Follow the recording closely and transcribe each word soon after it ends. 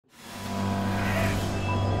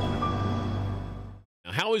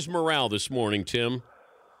How is morale this morning, Tim?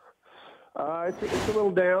 It's a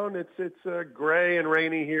little down. It's gray and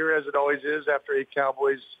rainy here, as it always is after a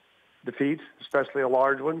Cowboys defeat, especially a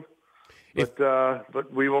large one.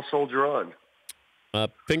 But we will soldier on.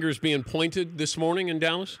 Fingers being pointed this morning in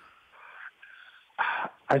Dallas?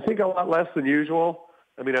 I think a lot less than usual.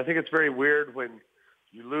 I mean, I think it's very weird when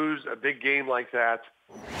you lose a big game like that,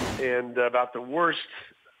 and about the worst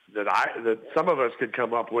that some of us could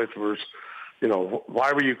come up with was,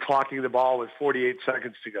 why were you clocking the ball with 48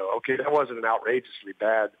 seconds to go? Okay, that wasn't an outrageously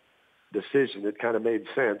bad decision. It kind of made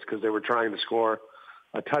sense because they were trying to score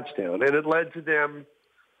a touchdown, and it led to them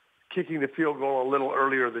kicking the field goal a little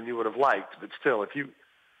earlier than you would have liked. But still,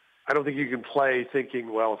 I don't think you can play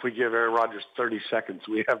thinking, well, if we give Aaron Rodgers 30 seconds,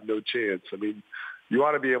 we have no chance. I mean, you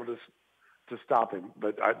ought to be able to stop him,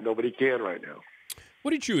 but nobody can right now.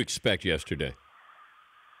 What did you expect yesterday?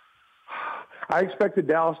 I expected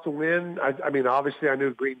Dallas to win. I mean, obviously, I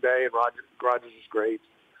knew Green Bay and Rodgers was great.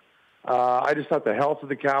 I just thought the health of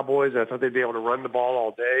the Cowboys, I thought they'd be able to run the ball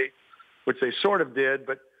all day, which they sort of did.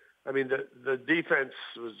 But, I mean, the defense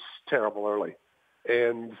was terrible early.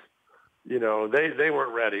 And, they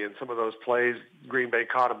weren't ready. And some of those plays Green Bay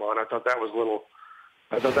caught them on, I thought that was a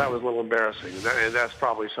little embarrassing. And that's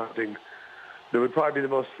probably something that would probably be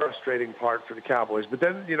the most frustrating part for the Cowboys. But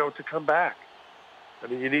then, to come back. I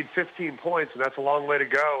mean, you need 15 points, and that's a long way to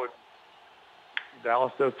go. And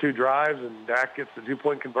Dallas does 2 drives, and Dak gets the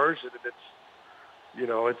 2-point conversion, and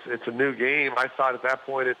it's a new game. I thought at that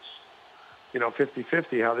point it's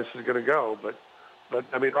 50-50 how this is going to go. But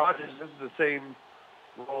I mean, Rodgers, this is the same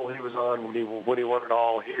role he was on when he won it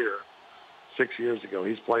all here 6 years ago.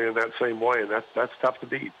 He's playing that same way, and that's tough to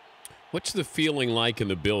beat. What's the feeling like in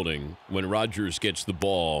the building when Rodgers gets the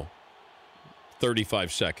ball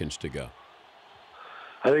 35 seconds to go?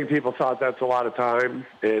 I think people thought that's a lot of time,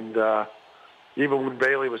 and even when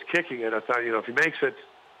Bailey was kicking it, I thought, if he makes it,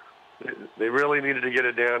 they really needed to get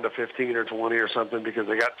it down to 15 or 20 or something because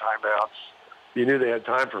they got timeouts. You knew they had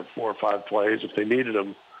time for 4 or 5 plays if they needed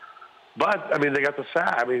them. But, I mean, they got the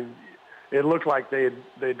sack. I mean, it looked like they'd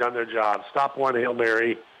done their job. Stop one Hail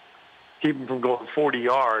Mary, keep them from going 40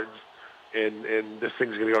 yards, and this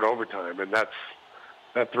thing's going to go to overtime. And that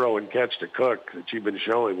throw and catch to Cook that you've been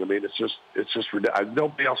showing. I mean, it's just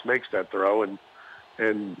nobody else makes that throw, and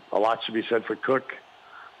a lot should be said for Cook,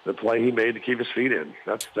 the play he made to keep his feet in.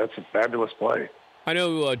 That's a fabulous play. I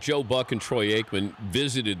know Joe Buck and Troy Aikman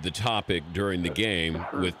visited the topic during the game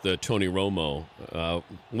with Tony Romo.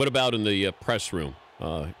 What about in the press room?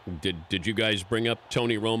 Did you guys bring up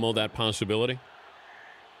Tony Romo, that possibility?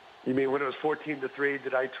 You mean when it was 14-3,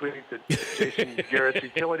 did I tweet that Jason Garrett's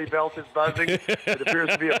utility belt is buzzing? It appears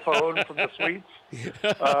to be a phone from the suites.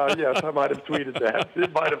 Yes, I might have tweeted that.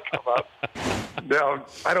 It might have come up. No,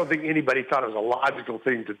 I don't think anybody thought it was a logical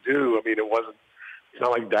thing to do. I mean, it's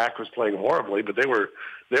not like Dak was playing horribly, but they were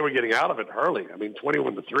getting out of it early. I mean,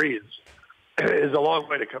 21-3 is a long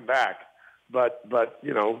way to come back. But at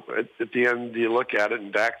the end, you look at it,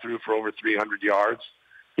 and Dak threw for over 300 yards.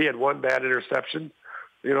 He had one bad interception.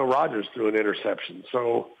 Rodgers threw an interception.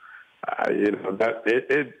 So,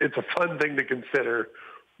 it's a fun thing to consider,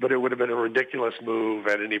 but it would have been a ridiculous move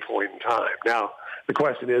at any point in time. Now, the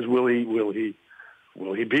question is, will he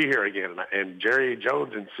be here again? And Jerry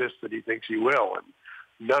Jones insists that he thinks he will, and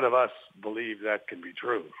none of us believe that can be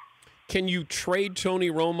true. Can you trade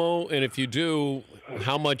Tony Romo? And if you do,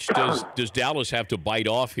 how much does Dallas have to bite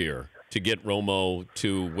off here to get Romo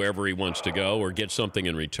to wherever he wants to go, or get something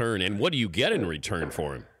in return? And what do you get in return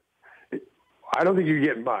for him? I don't think you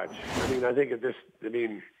get much. I mean, I think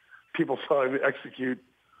people saw him execute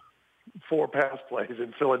 4 pass plays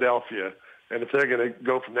in Philadelphia, and if they're going to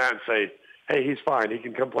go from that and say, hey, he's fine, he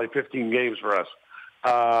can come play 15 games for us,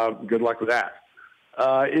 good luck with that.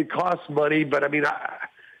 It costs money, but I mean,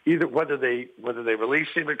 either whether they release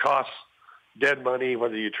him, it costs dead money.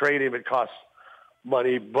 Whether you trade him, it costs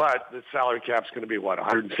money, but the salary cap's going to be,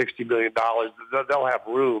 $160 million. They'll have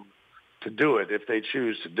room to do it if they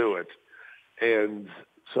choose to do it. And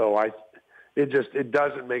so it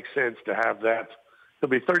doesn't make sense to have that.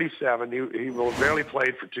 He'll be 37. He will have barely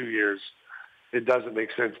played for 2 years. It doesn't make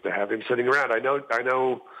sense to have him sitting around. I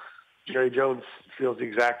know Jerry Jones feels the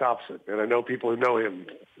exact opposite, and I know people who know him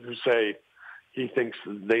who say he thinks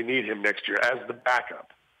they need him next year as the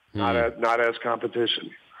backup, not as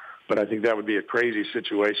competition. But I think that would be a crazy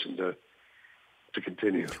situation to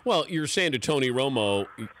continue. Well, you're saying to Tony Romo,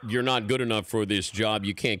 you're not good enough for this job.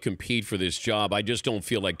 You can't compete for this job. I just don't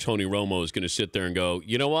feel like Tony Romo is going to sit there and go,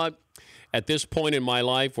 you know what? at this point in my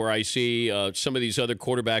life where I see some of these other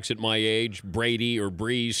quarterbacks at my age, Brady or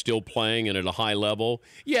Breeze, still playing and at a high level,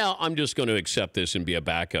 yeah, I'm just going to accept this and be a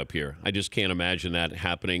backup here. I just can't imagine that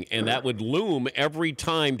happening. And that would loom every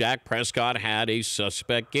time Dak Prescott had a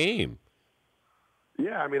suspect game.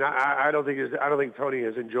 Yeah, I mean, I don't think Tony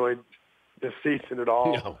has enjoyed this season at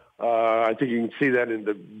all. No. I think you can see that in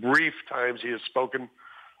the brief times he has spoken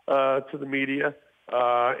to the media.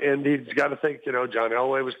 And he's got to think, John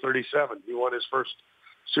Elway was 37. He won his first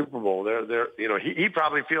Super Bowl. He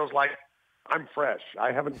probably feels like I'm fresh.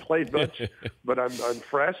 I haven't played much, but I'm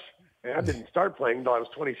fresh. And I didn't start playing until I was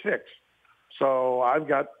 26. So I've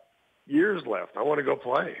got years left. I want to go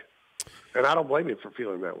play. And I don't blame him for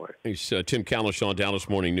feeling that way. He's Tim Cowlishaw, Dallas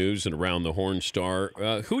Morning News, and Around the Horn Star.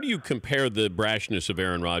 Who do you compare the brashness of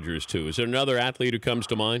Aaron Rodgers to? Is there another athlete who comes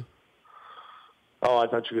to mind? Oh, I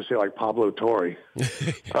thought you were going to say like Pablo Torre.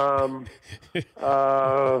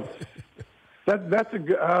 That's a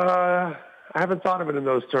good. I haven't thought of it in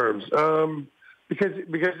those terms because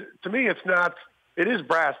to me it's not. It is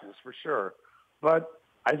brashness for sure, but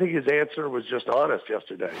I think his answer was just honest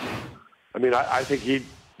yesterday. I mean, I think he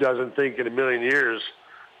doesn't think in a million years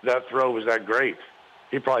that throw was that great.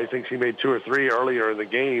 He probably thinks he made 2 or 3 earlier in the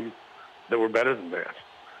game that were better than that.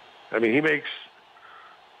 I mean,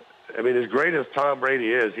 as great as Tom Brady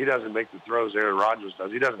is, he doesn't make the throws Aaron Rodgers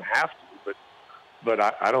does. He doesn't have to, but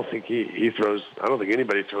I don't think he throws. I don't think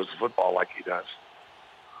anybody throws the football like he does.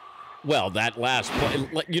 Well, that last play,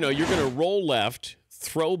 you're going to roll left,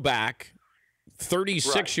 throw back,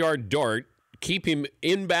 36-yard dart, keep him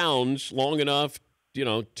in bounds long enough,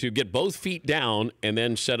 to get both feet down and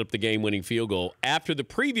then set up the game-winning field goal. After the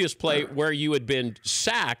previous play where you had been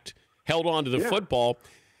sacked, held on to the football,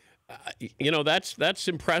 that's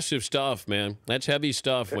impressive stuff, man. That's heavy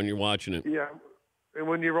stuff when you're watching it. Yeah, and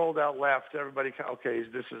when you rolled out left, everybody,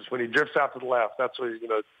 this is when he drifts out to the left. That's when he's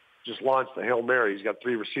going to just launch the Hail Mary. He's got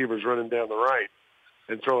 3 receivers running down the right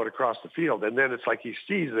and throw it across the field. And then it's like he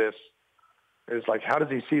sees this, and it's like, how does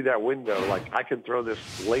he see that window? Like, I can throw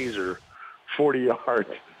this laser 40 yards,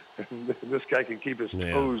 and this guy can keep his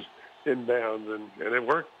toes in bounds, and it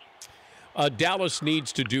worked. Dallas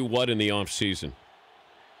needs to do what in the offseason?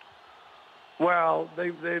 Well,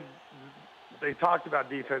 they talked about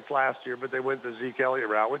defense last year, but they went the Zeke Elliott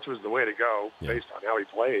route, which was the way to go based on how he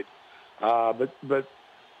played. But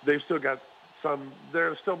they've still got some.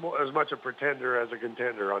 They're still as much a pretender as a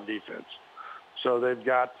contender on defense. So they've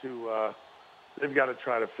got to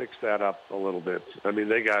try to fix that up a little bit. I mean,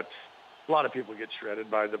 they got a lot of people get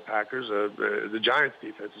shredded by the Packers. The Giants'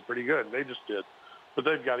 defense is pretty good, and they just did. But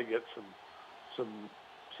they've got to get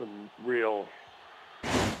some real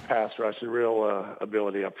pass rush and real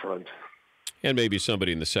ability up front. And maybe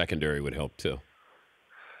somebody in the secondary would help too.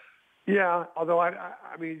 Yeah, although I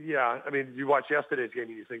mean, you watch yesterday's game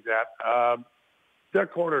and you think that their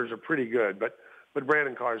corners are pretty good, but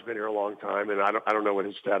Brandon Carr's been here a long time, and I don't know what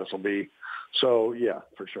his status will be. So yeah,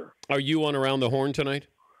 for sure. Are you on Around the Horn tonight?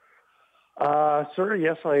 Sir,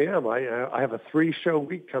 yes, I am. I have a 3-show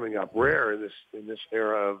week coming up. Rare in this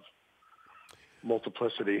era of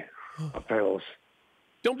multiplicity of panels.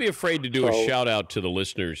 Don't be afraid to do a shout out to the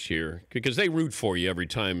listeners here because they root for you every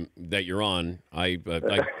time that you're on. I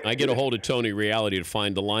get a hold of Tony Reality to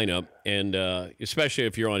find the lineup, and especially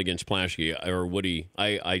if you're on against Plaschke or Woody,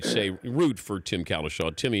 I say root for Tim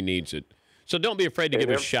Cowlishaw. Timmy needs it. So don't be afraid to give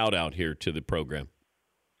a shout out here to the program.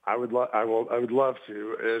 I would love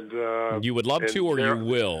to. And you would love to, or you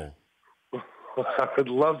will? I would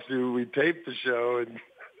love to. We tape the show, and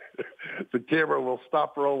the camera will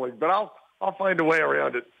stop rolling, but I'll find a way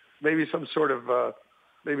around it. Maybe some sort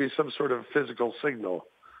of physical signal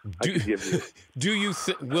I could give you. Do you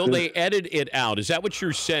will they edit it out? Is that what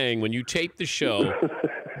you're saying when you tape the show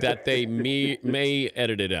that they may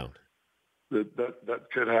edit it out? That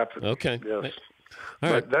could happen. Okay. Yes.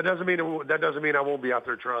 All right. That doesn't mean I won't be out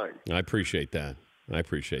there trying. I appreciate that.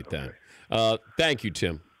 Thank you,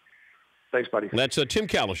 Tim. Thanks, buddy. That's Tim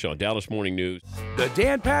Cowlishaw, Dallas Morning News. The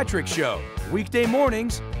Dan Patrick Show, weekday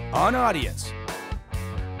mornings on Audience.